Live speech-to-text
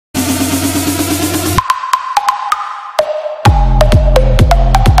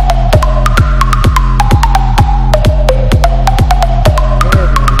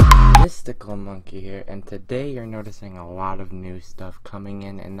Rocky here, and today you're noticing a lot of new stuff coming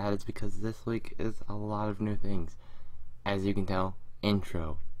in, and that is because this week is a lot of new things. As you can tell,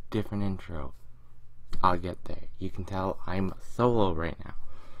 intro, different intro. I'll get there. You can tell I'm solo right now,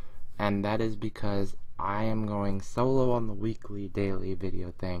 and that is because I am going solo on the weekly, daily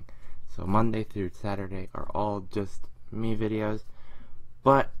video thing. So Monday through Saturday are all just me videos,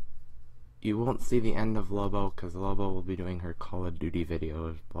 but you won't see the end of Lobo, because Lobo will be doing her Call of Duty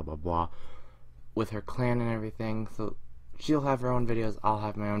videos, blah blah blah, with her clan and everything. So she'll have her own videos, I'll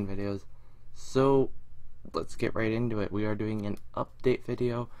have my own videos. So let's get right into it. We are doing an update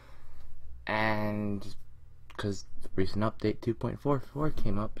video, and because recent update 2.44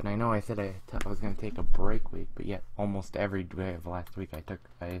 came up, and I know I said I was going to take a break week, but yet almost every day of last week I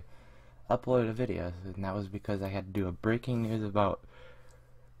uploaded a video, and that was because I had to do a breaking news about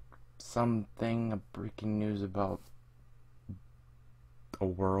breaking news about a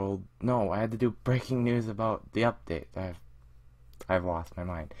world. No, I had to do breaking news about the update. I've lost my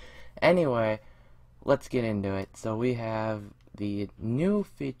mind. Anyway, let's get into it. So we have the new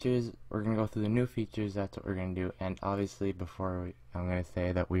features. We're gonna go through the new features. That's what we're gonna do. And obviously, I'm gonna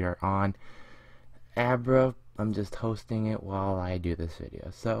say that we are on Abra. I'm just hosting it while I do this video.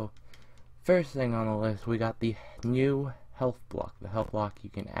 So first thing on the list, we got the new health block. The health block, you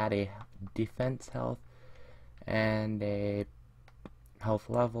can add a defense health and a health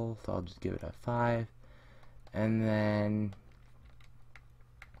level, so I'll just give it a 5, and then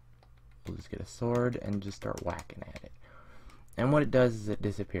we'll just get a sword and just start whacking at it. And what it does is it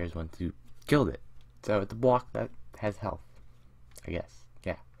disappears once you killed it. So it's a block that has health, I guess.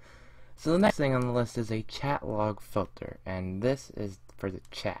 Yeah. So the next thing on the list is a chat log filter, and this is for the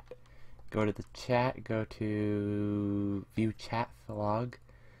chat. Go to the chat, go to view chat log,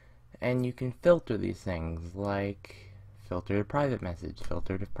 and you can filter these things, like filter to private message,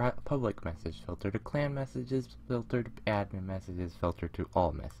 filter to public message, filter to clan messages, filter to admin messages, filter to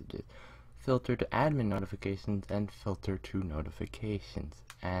all messages, filter to admin notifications, and filter to notifications,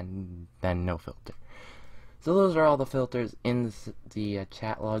 and then no filter. So those are all the filters in the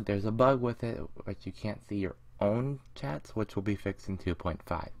chat log. There's a bug with it, but you can't see your own chats, which will be fixed in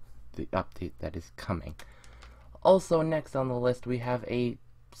 2.5. the update that is coming. Also, next on the list, we have a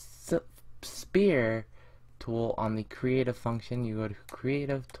spear tool on the creative function. You go to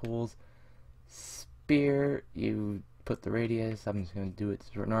creative tools, spear, you put the radius. I'm just going to do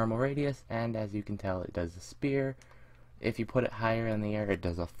its normal radius, and as you can tell, it does a spear. If you put it higher in the air, it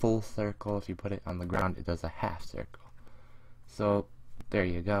does a full circle. If you put it on the ground, it does a half circle. So there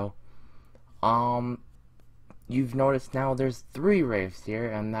you go. You've noticed now there's 3 wraiths here,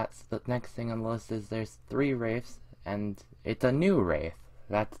 and that's the next thing on the list. Is there's 3 wraiths, and it's a new wraith.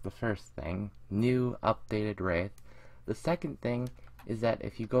 That's the first thing. New updated wraith. The second thing is that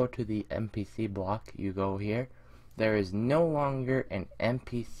if you go to the NPC block, you go here, there is no longer an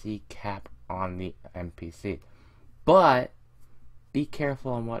NPC cap on the NPC. But be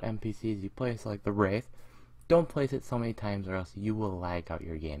careful on what NPCs you place, like the wraith. Don't place it so many times, or else you will lag out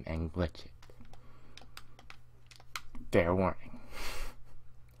your game and glitch it. Fair warning.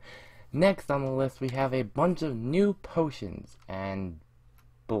 Next on the list, we have a bunch of new potions and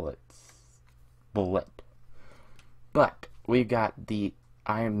bullets. But we got the,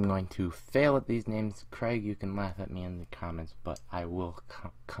 I am going to fail at these names. Craig, you can laugh at me in the comments, but I will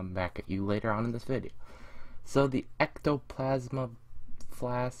come back at you later on in this video. So the ectoplasma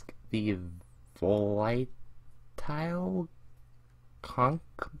flask, the volatile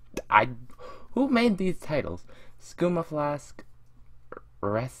who made these titles? Skooma flask,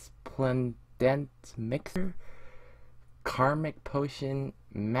 resplendent mixer, karmic potion,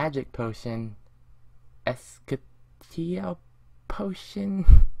 magic potion, escatia potion,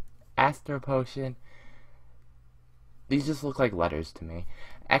 astro potion. These just look like letters to me.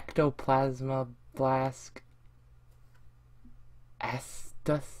 Ectoplasma flask,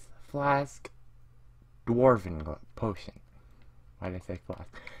 Estus flask, dwarven potion. Why did I say flask?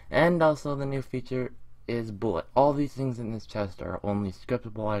 And also the new feature is bullet. All these things in this chest are only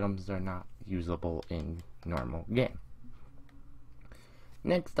scriptable items. They're not usable in normal game.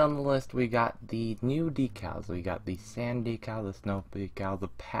 Next on the list, we got the new decals. We got the sand decal, the snow decal, the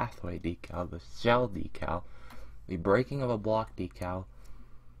pathway decal, the shell decal, the breaking of a block decal,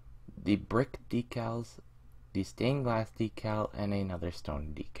 the brick decals, the stained glass decal, and another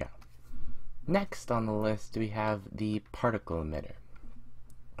stone decal. Next on the list, we have the particle emitter.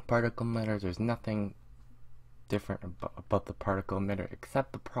 Particle emitters, there's nothing different about the particle emitter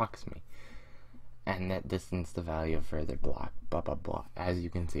except approximate, and that distance the value of further block, blah blah blah. As you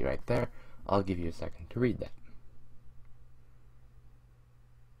can see right there, I'll give you a second to read that.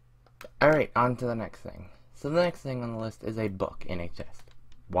 Alright, on to the next thing. So the next thing on the list is a book in a chest.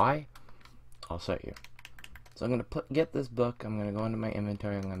 Why? I'll show you. So I'm going to get this book, I'm going to go into my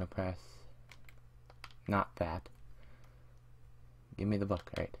inventory, I'm going to press, not that, give me the book,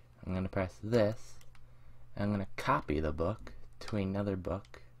 right? I'm going to press this, and I'm going to copy the book to another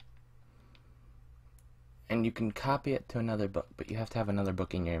book, and you can copy it to another book, but you have to have another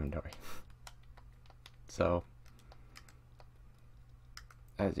book in your inventory. So,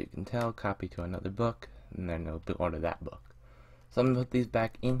 as you can tell, copy to another book, and then it'll go to that book. So I'm going to put these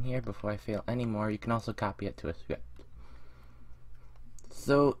back in here before I fail anymore. You can also copy it to a script.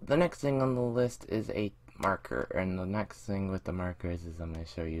 So the next thing on the list is a marker, and the next thing with the markers is I'm going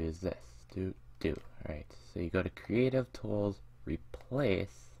to show you is this. Right. So you go to Creative Tools,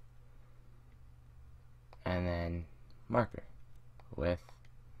 Replace, and then Marker with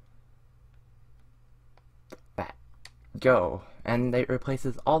that. Go. And it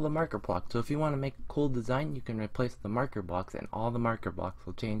replaces all the marker blocks. So if you want to make a cool design, you can replace the marker blocks, and all the marker blocks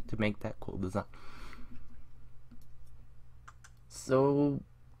will change to make that cool design. So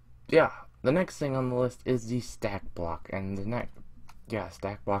yeah, the next thing on the list is the stack block, and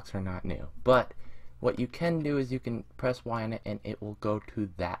stack blocks are not new, but what you can do is you can press Y on it and it will go to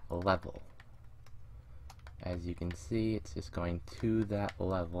that level. As you can see, it's just going to that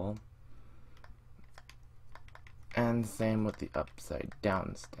level. And same with the upside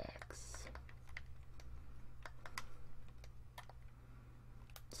down stacks.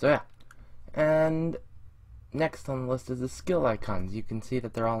 So yeah, and next on the list is the skill icons. You can see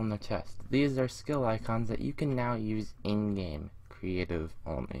that they're all in the chest. These are skill icons that you can now use in-game, creative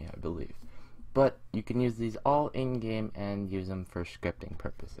only, I believe. But you can use these all in-game and use them for scripting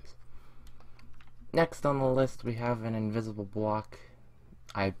purposes. Next on the list we have an invisible block.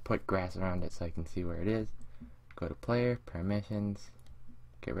 I put grass around it so I can see where it is. Go to player, permissions,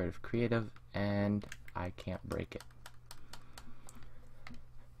 get rid of creative, and I can't break it.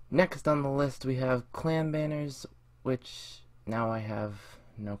 Next on the list we have clan banners, which now I have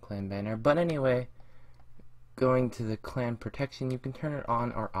no clan banner. But anyway, going to the clan protection, you can turn it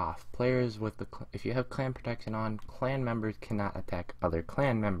on or off. Players with if you have clan protection on, clan members cannot attack other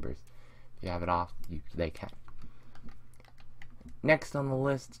clan members. If you have it off, they can. Next on the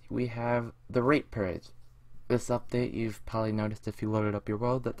list we have the rate purge. This update, you've probably noticed if you loaded up your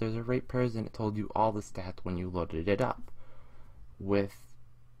world that there's a rate purge, and it told you all the stats when you loaded it up, with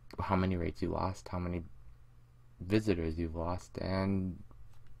how many rates you lost, how many visitors you've lost, and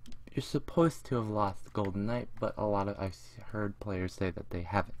you're supposed to have lost Golden Knight, but I've heard players say that they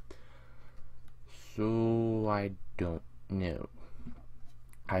haven't. So I don't know.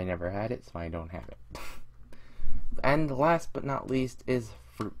 I never had it, so I don't have it. And last but not least is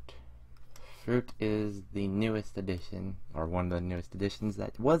fruit. Fruit is the newest addition, or one of the newest additions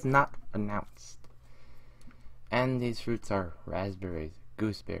that was not announced. And these fruits are raspberries,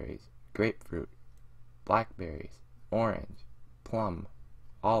 gooseberries, grapefruit, blackberries, orange, plum,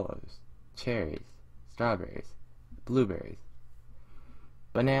 olives, cherries, strawberries, blueberries,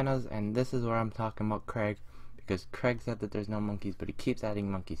 bananas, and this is where I'm talking about Craig, because Craig said that there's no monkeys, but he keeps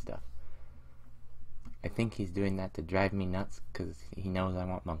adding monkey stuff. I think he's doing that to drive me nuts, because he knows I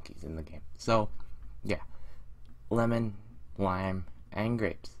want monkeys in the game. So, yeah. Lemon, lime, and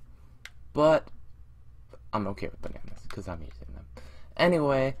grapes. But I'm okay with bananas, because I'm using them.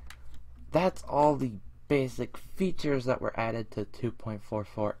 Anyway, that's all the basic features that were added to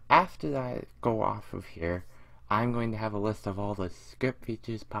 2.44. After I go off of here, I'm going to have a list of all the script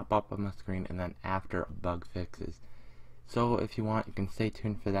features pop up on the screen, and then after bug fixes. So if you want, you can stay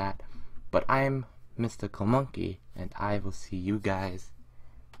tuned for that. But I'm Mystical Monkey, and I will see you guys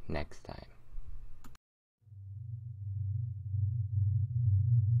next time.